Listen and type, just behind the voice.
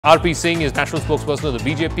RP Singh is national spokesperson of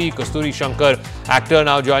the BJP. Kasturi Shankar, actor,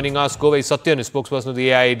 now joining us. Kovai Satyan is spokesperson of the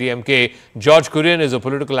AIADMK. George Kurian is a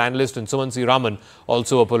political analyst, and Suman C. Raman,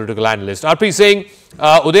 also a political analyst. RP Singh,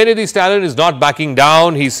 Udhayanidhi Stalin is not backing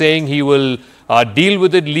down. He's saying he will deal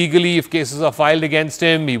with it legally if cases are filed against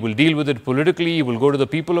him. He will deal with it politically. He will go to the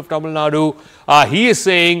people of Tamil Nadu. He is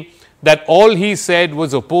saying that all he said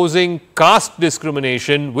was opposing caste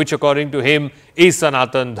discrimination, which according to him is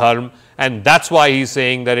Sanatan Dharma, and that's why he's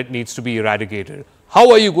saying that it needs to be eradicated. How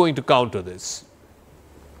are you going to counter this?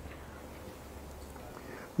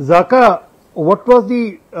 Zaka, what was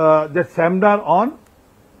the that seminar on?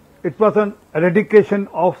 It was on eradication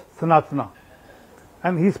of Sanatana,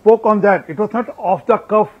 and he spoke on that. It was not off the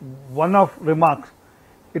cuff one of remarks.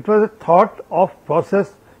 It was a thought of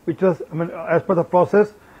process, which was, I mean, as per the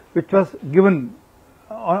process which was given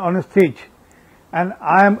on a stage, and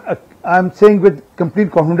I am saying with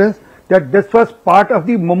complete confidence that this was part of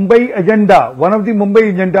the Mumbai agenda, one of the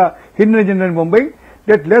Mumbai agenda, hidden agenda in Mumbai,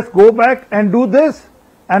 that let's go back and do this,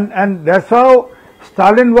 and that's how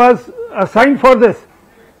Stalin was assigned for this,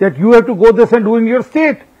 that you have to go this and do in your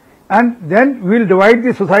state, and then we'll divide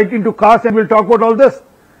the society into castes and we'll talk about all this.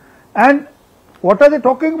 And what are they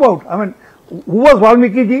talking about? I mean, who was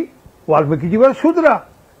Valmiki ji? Valmiki ji was Shudra.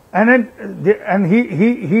 And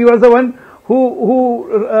he was the one who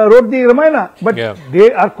wrote the Ramayana, but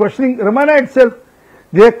they are questioning Ramayana itself.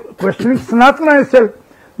 They are questioning Sanatana itself.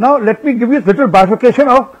 Now let me give you a little bifurcation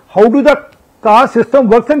of how do the caste system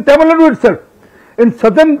works in Tamil Nadu itself. In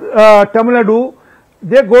southern Tamil Nadu,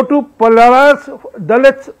 they go to Pallaras,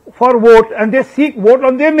 Dalits for vote, and they seek vote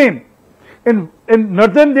on their name. In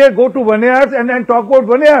northern, they go to Vanayars and talk about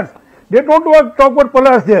Vanayars. They don't talk about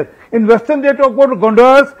Pallaras there. In western, they talk about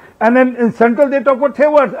Gondars, and then in central, they talk about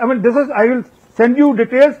Thewars. I mean, I will send you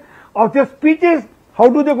details of their speeches. How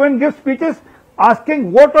do they go and give speeches?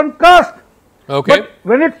 Asking vote on caste. Okay. But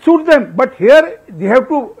when it suits them. But here they have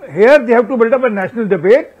to build up a national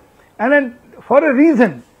debate, and then for a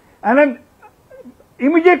reason. And then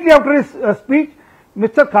immediately after his speech,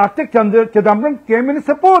 Mr. Kartik Chidambaram came in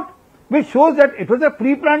support, which shows that it was a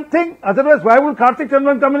pre-planned thing. Otherwise, why would Kartik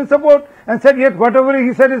Chidambaram come in support and said, yes, whatever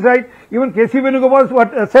he said is right. Even K.C.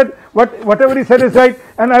 Venugopal said whatever he said is right.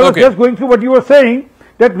 And I was just going through what you were saying,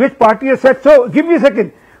 that which party has said so. Give me a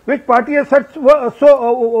second. Which party has said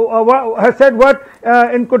has said what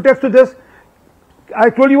in context to this? I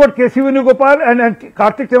told you what K.C. Venugopal and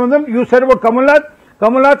Kartik Chidambaram, you said about Kamal Nath.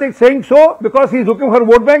 Kamal Nath is saying so because he is looking for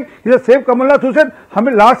vote bank. He is the same Kamal Nath who said,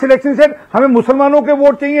 हमें last election said, हमें मुसलमानों के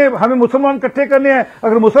vote चाहिए, हमें मुसलमान इकट्ठे करने हैं.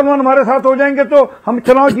 अगर मुसलमान हमारे साथ हो जाएंगे तो हम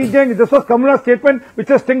चुनाव जीत जाएंगे. This was Kamal Nath's statement, which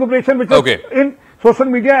is sting operation, which was in social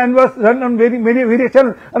media and was run on various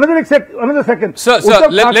channels. Another second. Sir,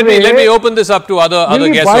 let me open this up to other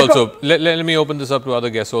guests also. Let me open this up to other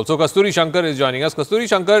guests also. Kasturi Shankar is joining us. Kasturi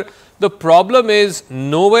Shankar, the problem is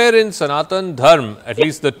nowhere in Sanatan Dharma, at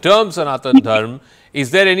least the term Sanatan Dharma, is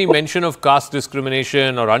there any mention of caste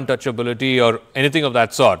discrimination or untouchability or anything of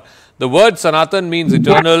that sort? The word Sanatan means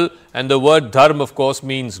eternal, and the word Dharma, of course,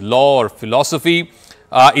 means law or philosophy.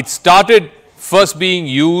 It started first being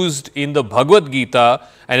used in the Bhagavad Gita,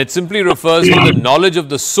 and it simply refers to the knowledge of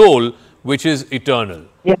the soul, which is eternal.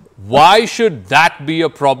 Why should that be a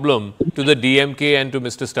problem to the DMK and to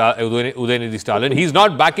Mr. Udhayanidhi Stalin? He's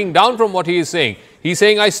not backing down from what he is saying. He's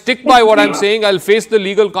saying, I stick by what I'm saying, I'll face the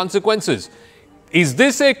legal consequences. Is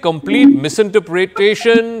this a complete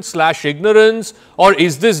misinterpretation / ignorance, or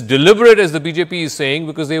is this deliberate, as the BJP is saying,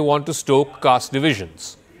 because they want to stoke caste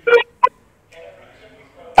divisions?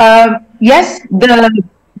 Yes, the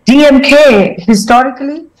DMK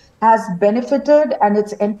historically has benefited, and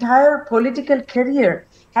its entire political career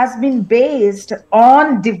has been based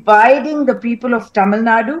on dividing the people of Tamil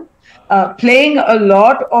Nadu, playing a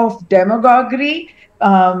lot of demagoguery,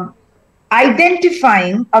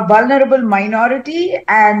 identifying a vulnerable minority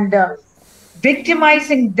and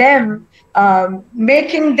victimizing them,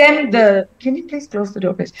 making them the, can you please close the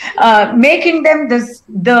door, please? Making them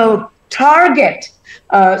the target,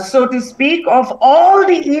 so to speak, of all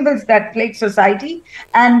the evils that plague society,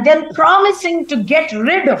 and then promising to get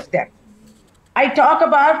rid of them. I talk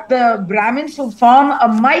about the Brahmins who form a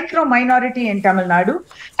micro minority in Tamil Nadu,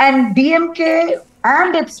 and DMK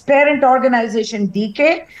and its parent organization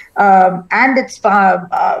DK and its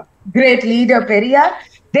great leader Periyar,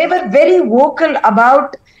 they were very vocal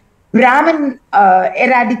about Brahmin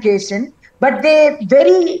eradication, but they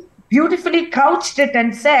very beautifully couched it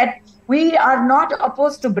and said, we are not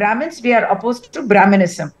opposed to Brahmins, we are opposed to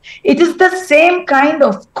Brahminism. It is the same kind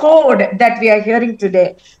of code that we are hearing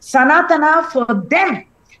today. Sanatana, for them,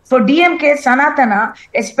 for DMK, Sanatana,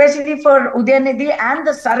 especially for Udhayanidhi and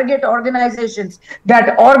the surrogate organizations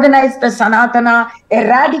that organize the Sanatana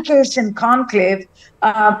Eradication Conclave,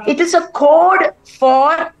 it is a code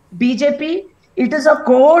for BJP. It is a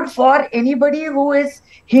code for anybody who is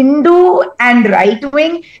Hindu and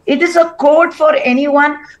right-wing. It is a code for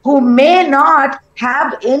anyone who may not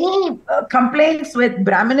have any complaints with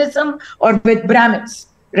Brahminism or with Brahmins,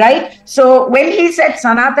 right? So when he said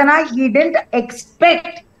Sanatana, he didn't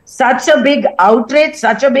expect such a big outrage,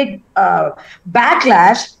 such a big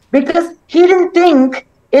backlash, because he didn't think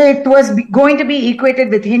it was going to be equated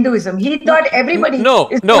with Hinduism. He thought everybody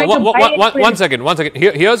one second.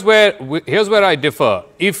 Here's where I differ.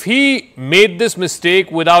 If he made this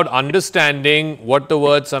mistake without understanding what the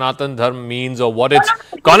word Sanatan Dharma means or what its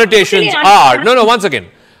connotations are, one second,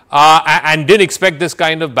 and didn't expect this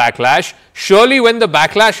kind of backlash, surely when the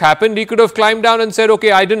backlash happened, he could have climbed down and said,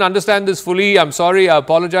 okay, I didn't understand this fully, I'm sorry, I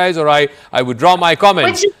apologize, or I withdraw my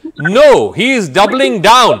comments. No, he is doubling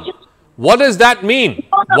down. What does that mean?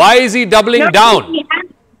 Why is he doubling down?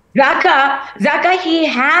 Zaka, he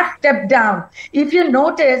has stepped down. If you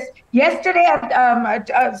notice, yesterday,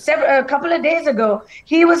 a couple of days ago,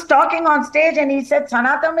 he was talking on stage and he said,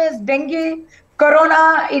 Sanatam is dengue,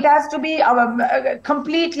 corona, it has to be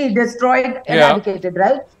completely destroyed, eradicated,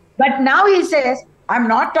 right? But now he says, I'm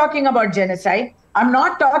not talking about genocide. I'm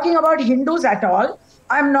not talking about Hindus at all.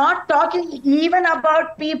 I'm not talking even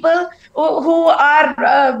about people who are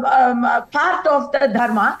part of the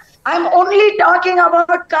dharma. I'm only talking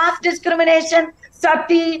about caste discrimination,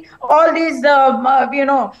 sati, all these,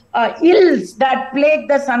 ills that plague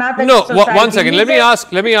the Sanatani society. One second. Let me ask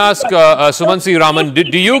Sumansi Raman.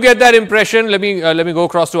 Do you get that impression? Let me go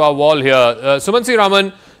across to our wall here. Sumansi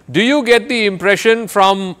Raman, do you get the impression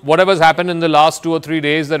from whatever's happened in the last 2 or 3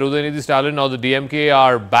 days that Udhayanidhi Stalin or the DMK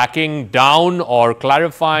are backing down or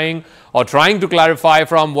clarifying or trying to clarify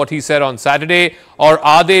from what he said on Saturday, or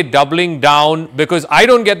are they doubling down? Because I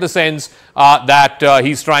don't get the sense that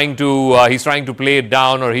he's trying to play it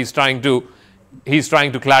down or he's trying to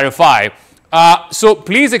clarify. So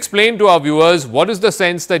please explain to our viewers what is the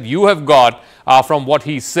sense that you have got from what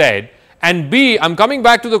he said. And B, I'm coming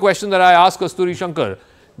back to the question that I asked Kasturi Shankar.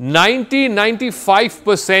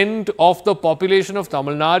 95% of the population of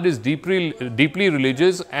Tamil Nadu is deeply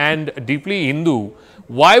religious and deeply Hindu.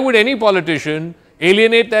 Why would any politician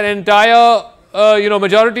alienate that entire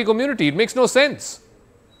majority community? It makes no sense.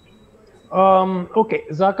 Okay,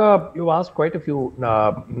 Zaka, you asked quite a few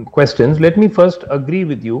questions. Let me first agree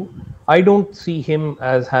with you. I don't see him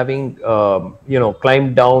as having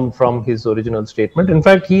climbed down from his original statement. In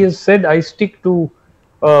fact, he has said, I stick to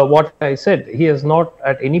what I said. He has not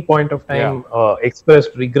at any point of time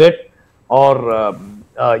expressed regret or,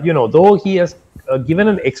 though he has given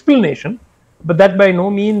an explanation, but that by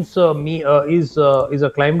no means is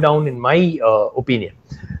a climb down in my opinion.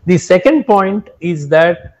 The second point is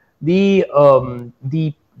that the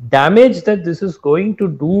damage that this is going to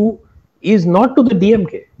do is not to the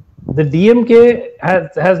DMK. The DMK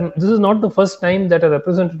has this is not the first time that a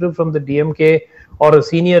representative from the DMK or a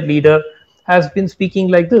senior leader has been speaking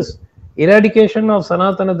like this. Eradication of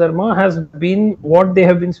Sanatana Dharma has been what they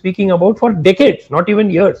have been speaking about for decades, not even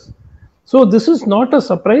years. So this is not a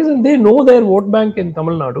surprise, and they know their vote bank in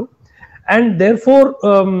Tamil Nadu, and therefore,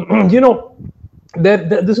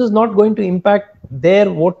 this is not going to impact their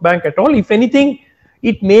vote bank at all. If anything,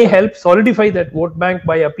 it may help solidify that vote bank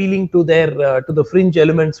by appealing to their to the fringe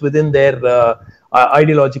elements within their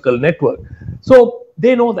ideological network. So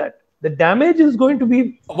they know that. The damage is going to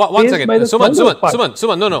be one second.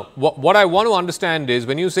 Suman, no. What I want to understand is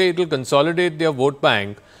when you say it will consolidate their vote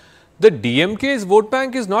bank, the DMK's vote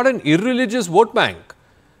bank is not an irreligious vote bank.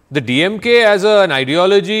 The DMK as an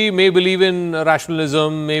ideology may believe in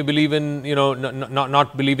rationalism, may believe in,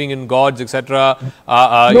 not believing in gods, etc.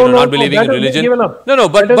 Not believing in religion.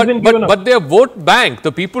 But their vote bank,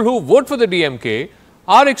 the people who vote for the DMK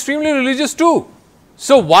are extremely religious too.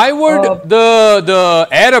 So why would the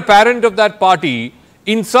heir apparent of that party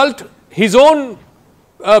insult his own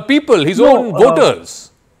people, his own voters?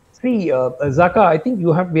 See, Zaka, I think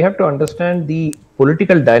we have to understand the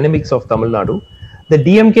political dynamics of Tamil Nadu. The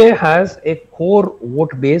DMK has a core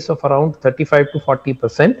vote base of around 35 to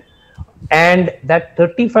 40%, and that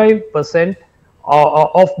 35%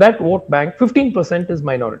 of that vote bank, 15% is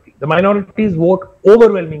minority. The minorities vote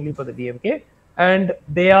overwhelmingly for the DMK. And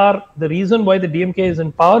they are the reason why the DMK is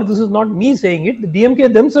in power. This is not me saying it. The DMK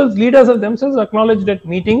themselves, leaders have themselves acknowledged at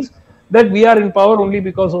meetings that we are in power only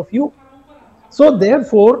because of you. So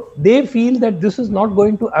therefore, they feel that this is not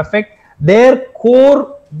going to affect their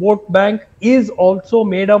core vote bank is also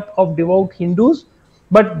made up of devout Hindus.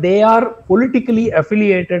 but they are politically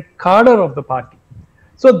affiliated cadre of the party.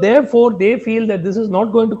 So therefore, they feel that this is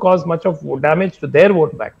not going to cause much of damage to their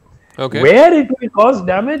vote bank. Okay. Where it will cause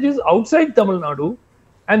damage is outside Tamil Nadu,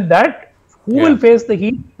 and that who will face the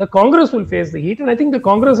heat? The Congress will face the heat, and I think the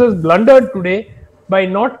Congress has blundered today by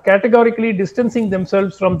not categorically distancing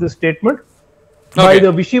themselves from this statement. By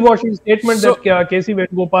the wishy-washy statement that K.C.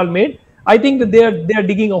 Venugopal made, I think that they are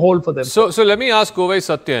digging a hole for them. So let me ask Kovai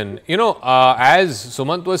Satyan, you know, as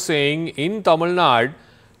Sumant was saying, in Tamil Nadu,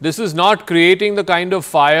 this is not creating the kind of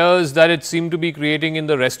fires that it seemed to be creating in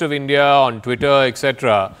the rest of India on Twitter,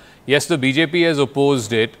 etc. Yes, the BJP has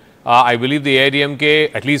opposed it. I believe the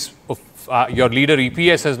AIDMK, at least your leader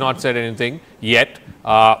EPS has not said anything yet.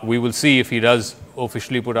 We will see if he does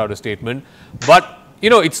officially put out a statement. But you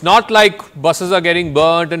know, it's not like buses are getting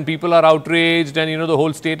burnt and people are outraged and, you know, the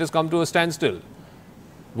whole state has come to a standstill.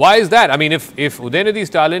 Why is that? I mean, if Udhayanidhi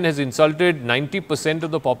Stalin has insulted 90% of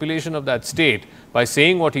the population of that state by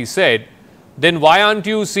saying what he said, then why aren't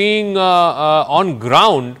you seeing on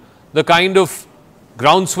ground the kind of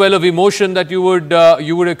groundswell of emotion that you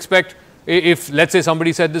would expect if, let's say,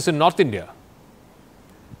 somebody said this in North India?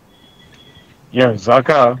 Yeah,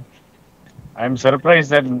 Zaka, I'm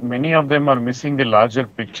surprised that many of them are missing the larger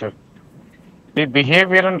picture. The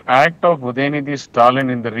behavior and act of Udhayanidhi Stalin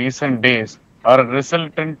in the recent days are a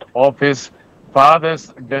resultant of his father's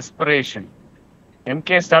desperation.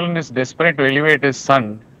 MK Stalin is desperate to elevate his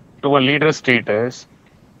son to a leader status.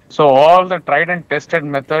 So all the tried and tested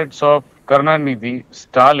methods of Karunanidhi,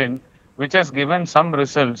 Stalin, which has given some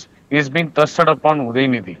results, is being thrusted upon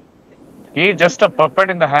Udhayanidhi. He is just a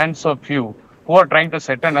puppet in the hands of few who are trying to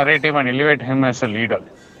set a narrative and elevate him as a leader.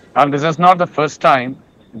 And this is not the first time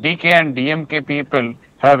DK and DMK people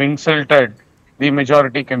have insulted the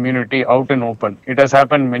majority community out in open. It has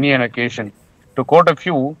happened many an occasion. To quote a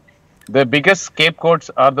few, the biggest scapegoats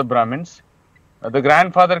are the Brahmins. The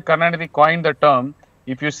grandfather Karunanidhi coined the term,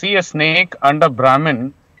 if you see a snake and a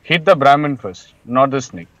Brahmin, hit the Brahmin first, not the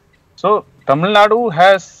snake. So Tamil Nadu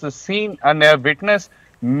has seen and have witnessed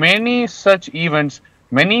many such events,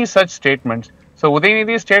 many such statements. So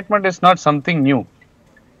Udhayanidhi's statement is not something new.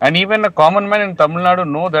 And even a common man in Tamil Nadu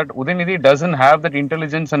know that Udhayanidhi doesn't have that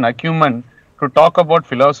intelligence and acumen to talk about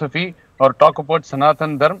philosophy or talk about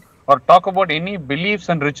Sanatan Dharma or talk about any beliefs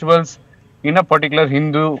and rituals in a particular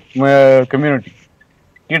Hindu community.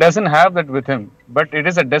 He doesn't have that with him. But it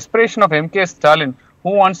is a desperation of MK Stalin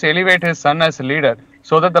who wants to elevate his son as a leader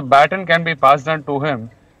so that the baton can be passed on to him.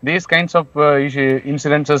 These kinds of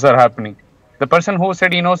incidences are happening. The person who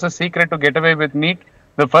said he knows the secret to get away with NEET,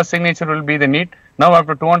 the first signature will be the NEET. Now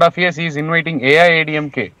after 2.5 years, he is inviting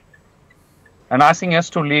AIADMK and asking us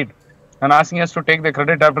to lead and asking us to take the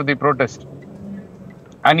credit after the protest.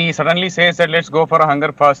 And he suddenly says that let's go for a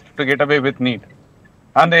hunger fast to get away with NEET.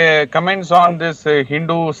 And the comments on this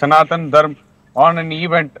Hindu Sanatan Dharma on an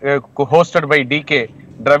event hosted by DK,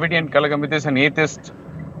 Dravidian Kalagam, which is an atheist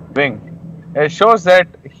wing, shows that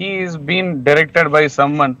he is being directed by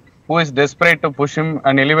someone who is desperate to push him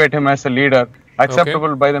and elevate him as a leader,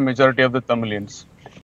 acceptable by the majority of the Tamilians.